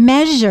 8,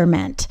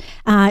 measurement.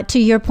 To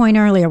your point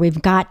earlier,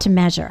 we've got to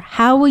measure.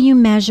 How will you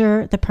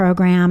measure the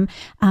program?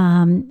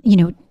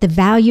 The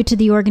value to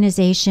the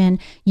organization.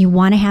 You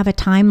want to have a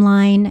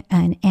timeline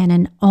and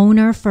an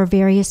owner for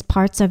various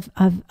parts of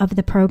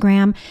the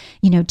program.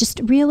 Just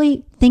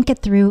really think it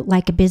through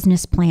like a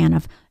business plan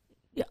of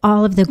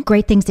all of the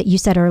great things that you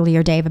said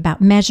earlier, Dave,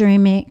 about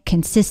measuring it,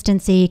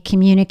 consistency,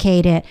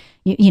 communicate it.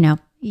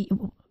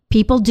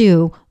 People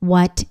do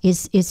what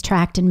is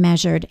tracked and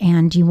measured,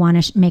 and you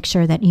want to make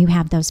sure that you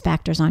have those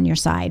factors on your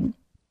side.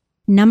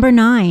 Number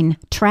 9,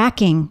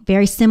 tracking,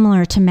 very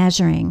similar to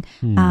measuring.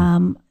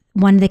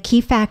 One of the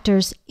key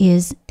factors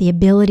is the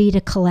ability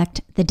to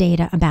collect the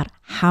data about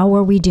how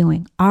are we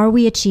doing? Are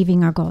we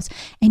achieving our goals?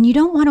 And you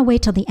don't want to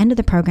wait till the end of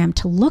the program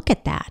to look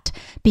at that,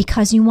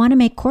 because you want to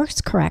make course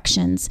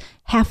corrections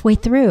halfway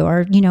through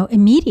or,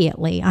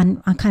 immediately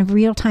on kind of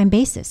real-time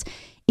basis.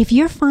 If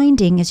you're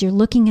finding, as you're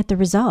looking at the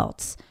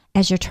results,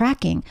 as you're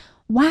tracking,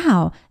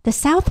 wow, the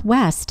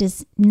Southwest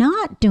is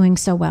not doing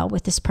so well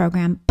with this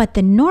program, but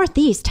the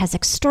Northeast has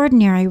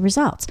extraordinary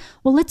results.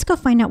 Well, let's go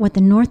find out what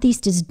the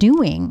Northeast is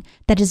doing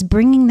that is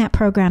bringing that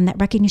program, that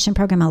recognition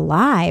program,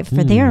 alive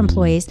for their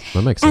employees.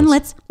 That makes and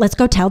sense. let's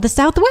go tell the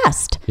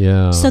Southwest,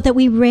 so that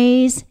we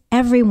raise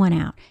everyone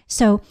out.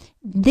 So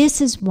this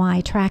is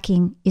why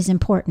tracking is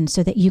important,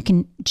 so that you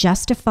can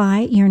justify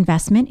your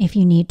investment if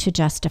you need to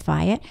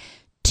justify it,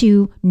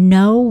 to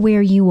know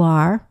where you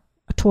are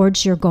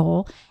towards your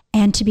goal,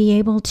 and to be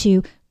able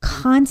to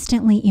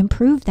constantly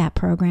improve that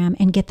program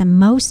and get the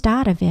most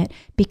out of it,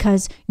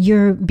 because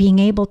you're being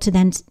able to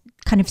then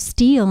kind of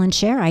steal and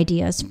share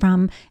ideas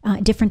from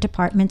different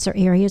departments or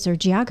areas or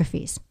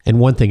geographies. And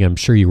one thing I'm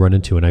sure you run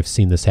into, and I've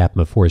seen this happen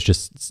before, is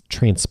just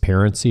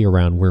transparency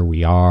around where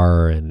we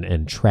are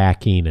and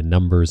tracking and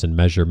numbers and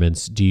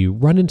measurements. Do you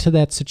run into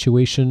that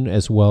situation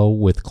as well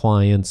with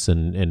clients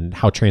and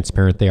how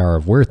transparent they are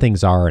of where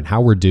things are and how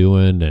we're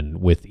doing,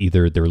 and with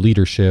either their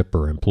leadership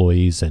or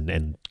employees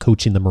and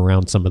coaching them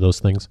around some of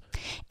those things?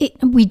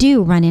 We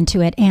do run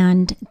into it.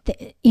 And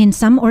in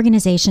some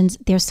organizations,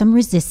 there's some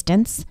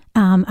resistance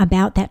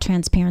about that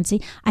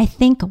transparency. I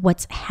think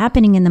what's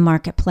happening in the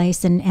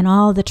marketplace and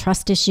all the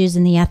trust issues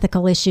and the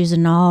ethical issues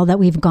and all that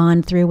we've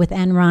gone through with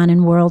Enron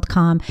and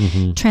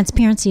WorldCom,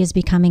 transparency is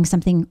becoming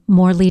something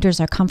more leaders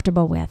are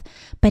comfortable with.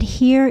 But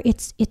here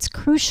it's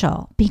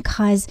crucial,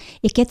 because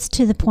it gets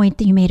to the point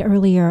that you made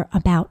earlier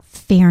about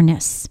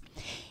fairness.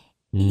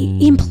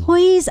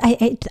 Employees,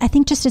 I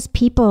think just as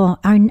people,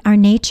 our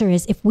nature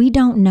is, if we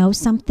don't know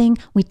something,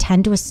 we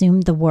tend to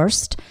assume the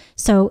worst.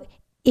 So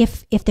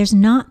if there's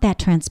not that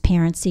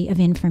transparency of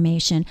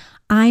information,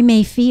 I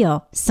may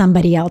feel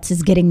somebody else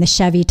is getting the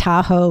Chevy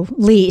Tahoe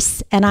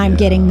lease and I'm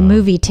getting the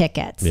movie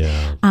tickets,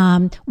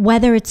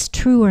 whether it's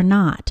true or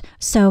not.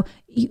 So,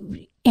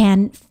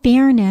 and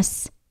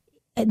fairness,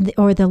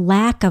 or the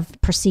lack of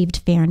perceived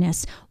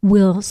fairness,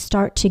 will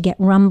start to get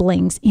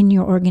rumblings in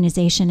your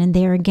organization. And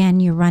there again,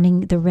 you're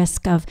running the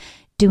risk of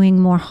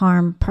doing more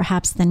harm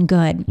perhaps than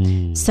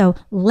good. So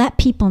let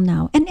people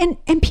know.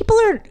 And people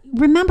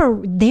remember,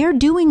 they're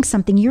doing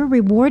something. You're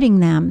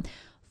rewarding them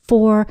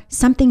for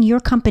something your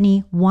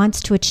company wants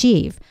to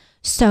achieve.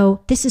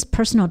 So this is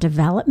personal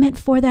development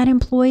for that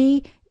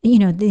employee.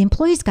 The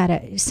employee's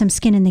got some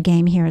skin in the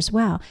game here as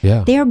well.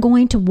 Yeah. They're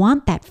going to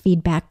want that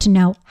feedback to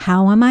know,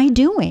 how am I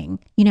doing?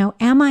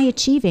 Am I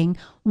achieving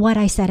what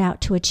I set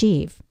out to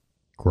achieve?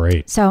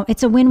 Great. So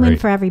it's a win-win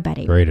for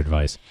everybody. Great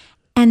advice.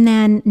 And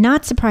then,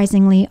 not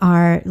surprisingly,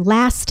 our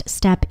last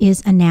step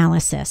is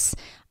analysis.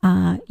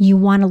 You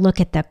want to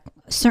look at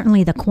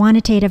certainly the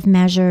quantitative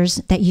measures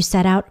that you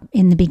set out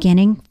in the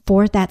beginning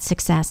for that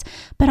success,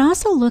 but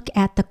also look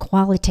at the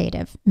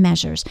qualitative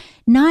measures.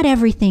 Not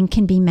everything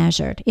can be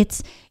measured.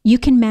 You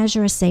can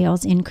measure a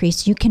sales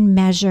increase, you can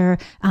measure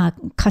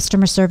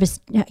customer service,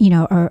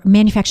 or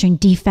manufacturing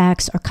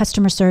defects or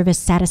customer service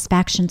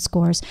satisfaction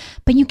scores,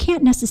 but you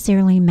can't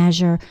necessarily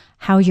measure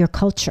how your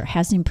culture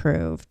has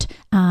improved.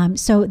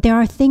 So there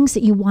are things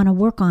that you want to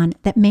work on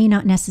that may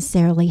not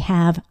necessarily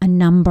have a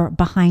number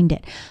behind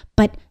it,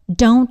 but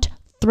don't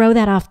throw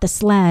that off the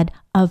sled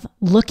of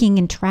looking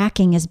and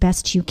tracking as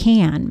best you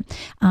can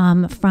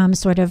from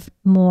sort of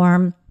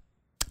more,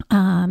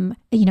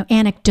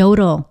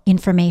 anecdotal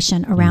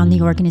information around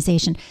the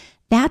organization.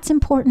 That's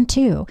important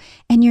too.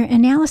 And your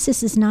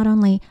analysis is not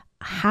only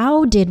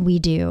how did we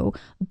do,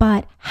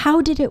 but how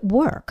did it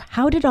work?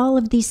 How did all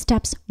of these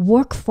steps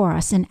work for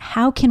us? And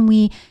how can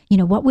we,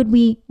 what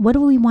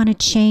do we want to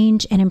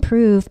change and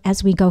improve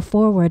as we go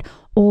forward,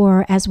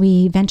 or as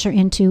we venture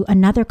into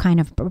another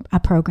kind of a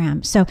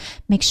program? So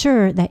make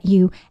sure that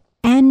you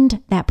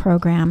end that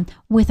program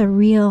with a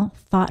real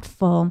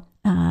thoughtful,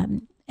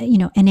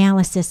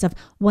 analysis of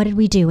what did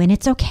we do? And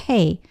it's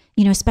okay.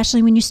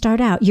 Especially when you start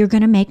out, you're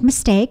going to make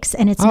mistakes,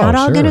 and it's not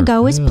all going to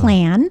go as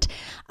planned,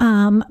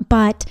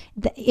 but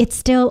it's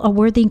still a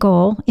worthy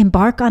goal.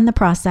 Embark on the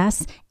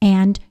process,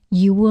 and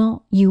you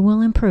will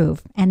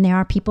improve. And there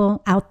are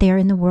people out there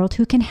in the world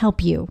who can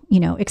help you,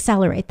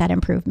 accelerate that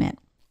improvement.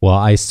 Well,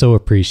 I so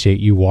appreciate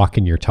you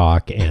walking your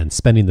talk and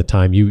spending the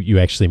time. You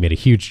actually made a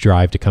huge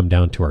drive to come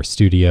down to our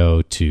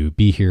studio to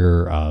be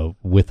here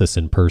with us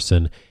in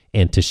person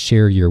and to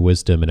share your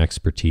wisdom and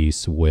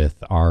expertise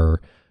with our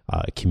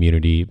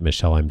community.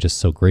 Michelle, I'm just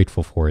so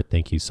grateful for it.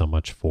 Thank you so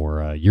much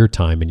for your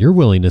time and your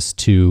willingness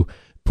to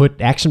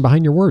put action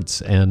behind your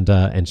words and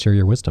share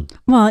your wisdom.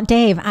 Well,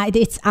 Dave,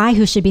 it's I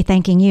who should be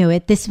thanking you.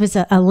 This was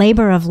a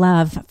labor of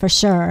love for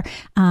sure,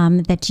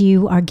 that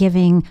you are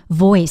giving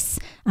voice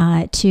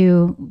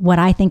to what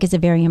I think is a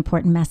very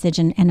important message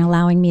and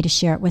allowing me to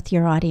share it with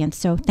your audience.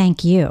 So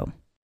thank you.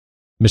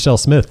 Michelle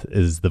Smith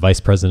is the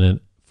Vice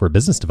President for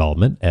Business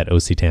Development at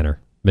O.C. Tanner.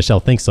 Michelle,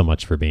 thanks so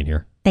much for being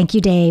here. Thank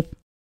you, Dave.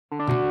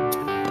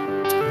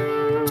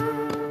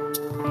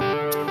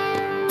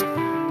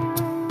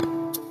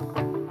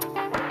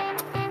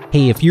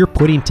 Hey, if you're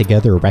putting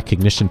together a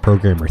recognition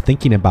program or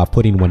thinking about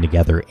putting one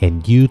together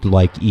and you'd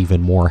like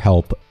even more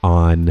help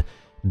on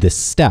the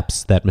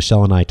steps that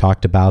Michelle and I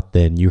talked about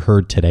than you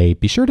heard today,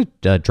 be sure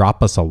to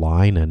drop us a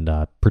line and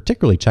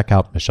particularly check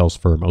out Michelle's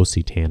firm,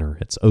 O.C. Tanner.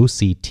 It's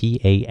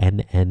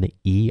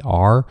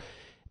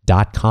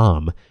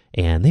OCTANNER.com.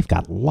 And they've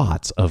got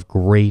lots of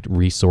great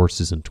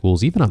resources and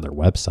tools, even on their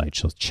website.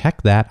 So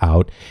check that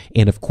out.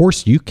 And of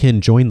course, you can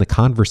join the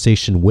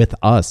conversation with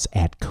us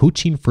at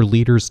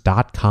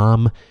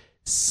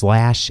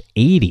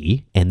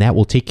coachingforleaders.com/80. And that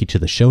will take you to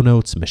the show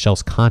notes.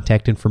 Michelle's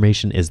contact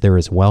information is there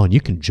as well. And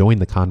you can join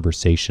the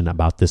conversation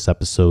about this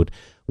episode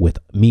with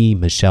me,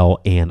 Michelle,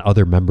 and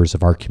other members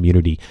of our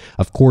community.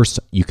 Of course,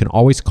 you can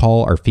always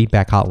call our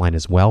feedback hotline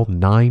as well,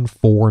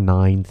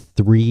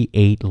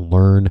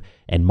 949-38-LEARN.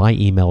 And my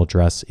email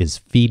address is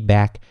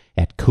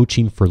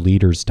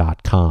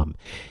feedback@coachingforleaders.com.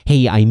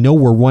 Hey, I know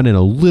we're running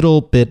a little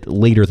bit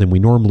later than we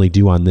normally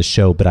do on this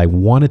show, but I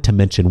wanted to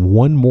mention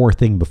one more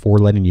thing before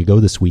letting you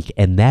go this week,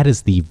 and that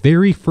is the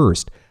very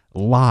first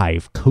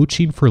live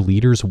Coaching for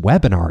Leaders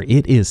webinar.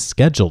 It is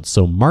scheduled,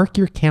 so mark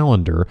your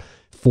calendar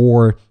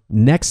for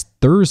next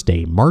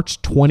Thursday,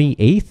 March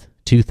 28th,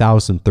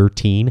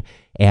 2013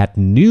 at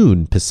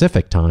noon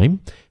Pacific time.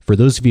 For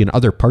those of you in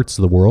other parts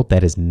of the world,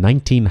 that is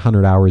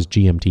 1900 hours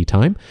GMT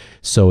time.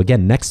 So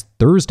again, next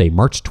Thursday,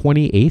 March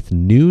 28th,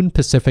 noon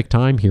Pacific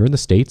time here in the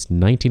States,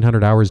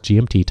 1900 hours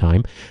GMT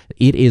time.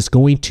 It is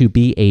going to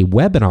be a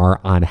webinar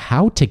on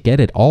how to get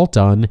it all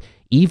done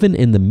even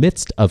in the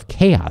midst of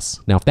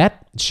chaos. Now, if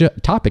that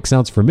topic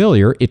sounds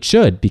familiar, it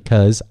should,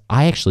 because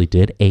I actually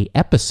did an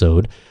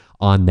episode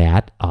on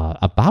that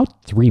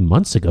about 3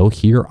 months ago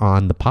here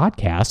on the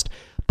podcast.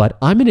 But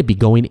I'm going to be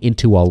going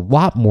into a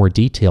lot more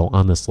detail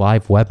on this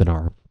live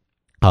webinar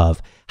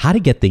of how to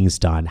get things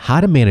done, how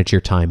to manage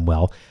your time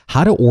well,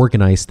 how to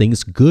organize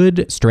things,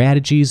 good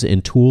strategies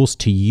and tools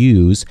to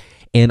use.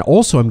 And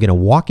also, I'm going to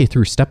walk you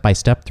through step by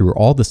step through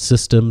all the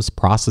systems,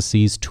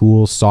 processes,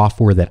 tools,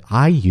 software that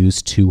I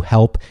use to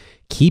help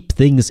keep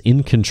things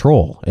in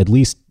control. At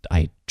least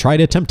I try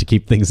to attempt to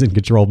keep things in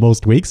control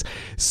most weeks.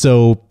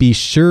 So be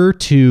sure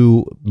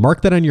to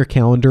mark that on your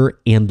calendar.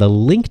 And the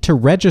link to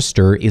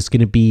register is going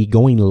to be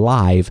going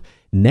live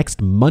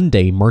next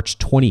Monday, March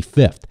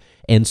 25th.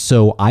 And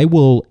so I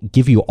will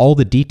give you all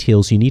the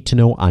details you need to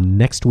know on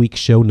next week's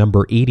show,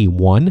 number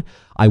 81.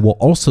 I will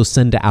also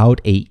send out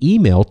an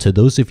email to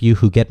those of you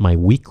who get my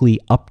weekly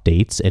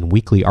updates and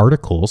weekly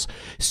articles.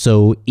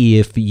 So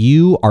if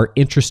you are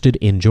interested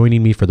in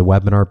joining me for the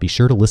webinar, be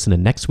sure to listen to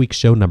next week's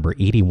show, number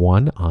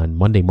 81, on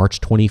Monday,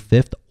 March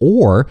 25th,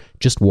 or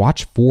just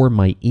watch for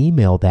my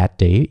email that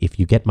day if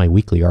you get my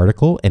weekly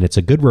article. And it's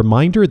a good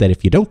reminder that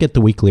if you don't get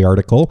the weekly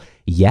article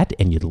yet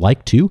and you'd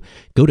like to,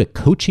 go to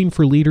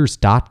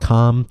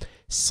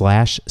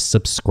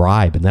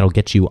coachingforleaders.com/subscribe, and that'll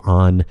get you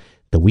on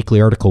the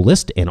weekly article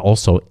list and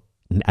also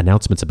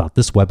announcements about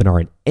this webinar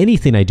and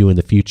anything I do in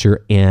the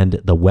future. And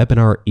the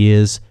webinar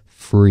is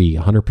free,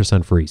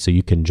 100% free. So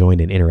you can join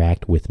and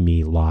interact with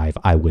me live.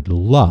 I would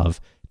love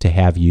to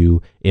have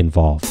you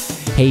involved.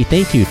 Hey,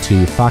 thank you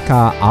to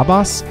Faka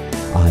Abbas,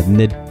 I'm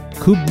going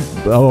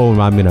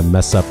to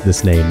mess up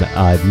this name,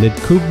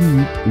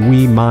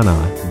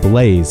 Nidkubwimana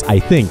Blaze, I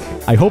think.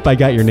 I hope I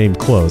got your name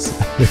close.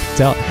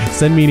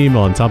 Send me an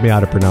email and tell me how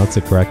to pronounce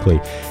it correctly.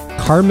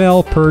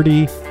 Carmel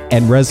Purdy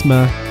and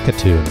Resma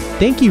Katoon.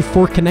 Thank you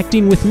for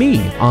connecting with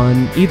me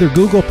on either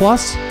Google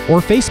Plus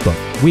or Facebook.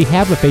 We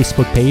have a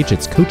Facebook page.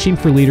 It's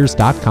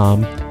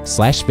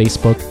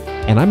coachingforleaders.com/Facebook.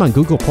 And I'm on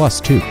Google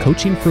Plus too,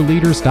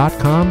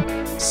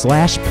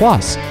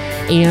 coachingforleaders.com/plus.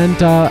 And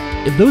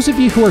those of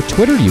you who are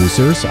Twitter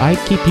users, I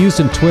keep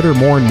using Twitter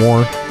more and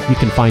more. You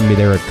can find me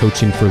there at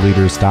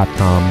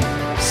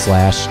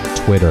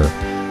coachingforleaders.com/Twitter.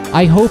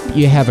 I hope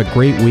you have a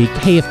great week.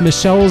 Hey, if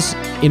Michelle's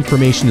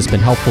information has been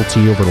helpful to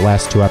you over the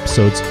last 2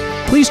 episodes,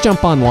 please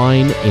jump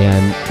online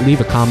and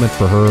leave a comment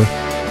for her.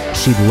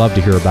 She'd love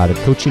to hear about it.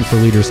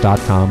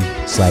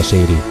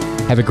 coachingforleaders.com/80.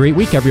 Have a great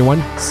week,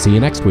 everyone. See you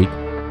next week.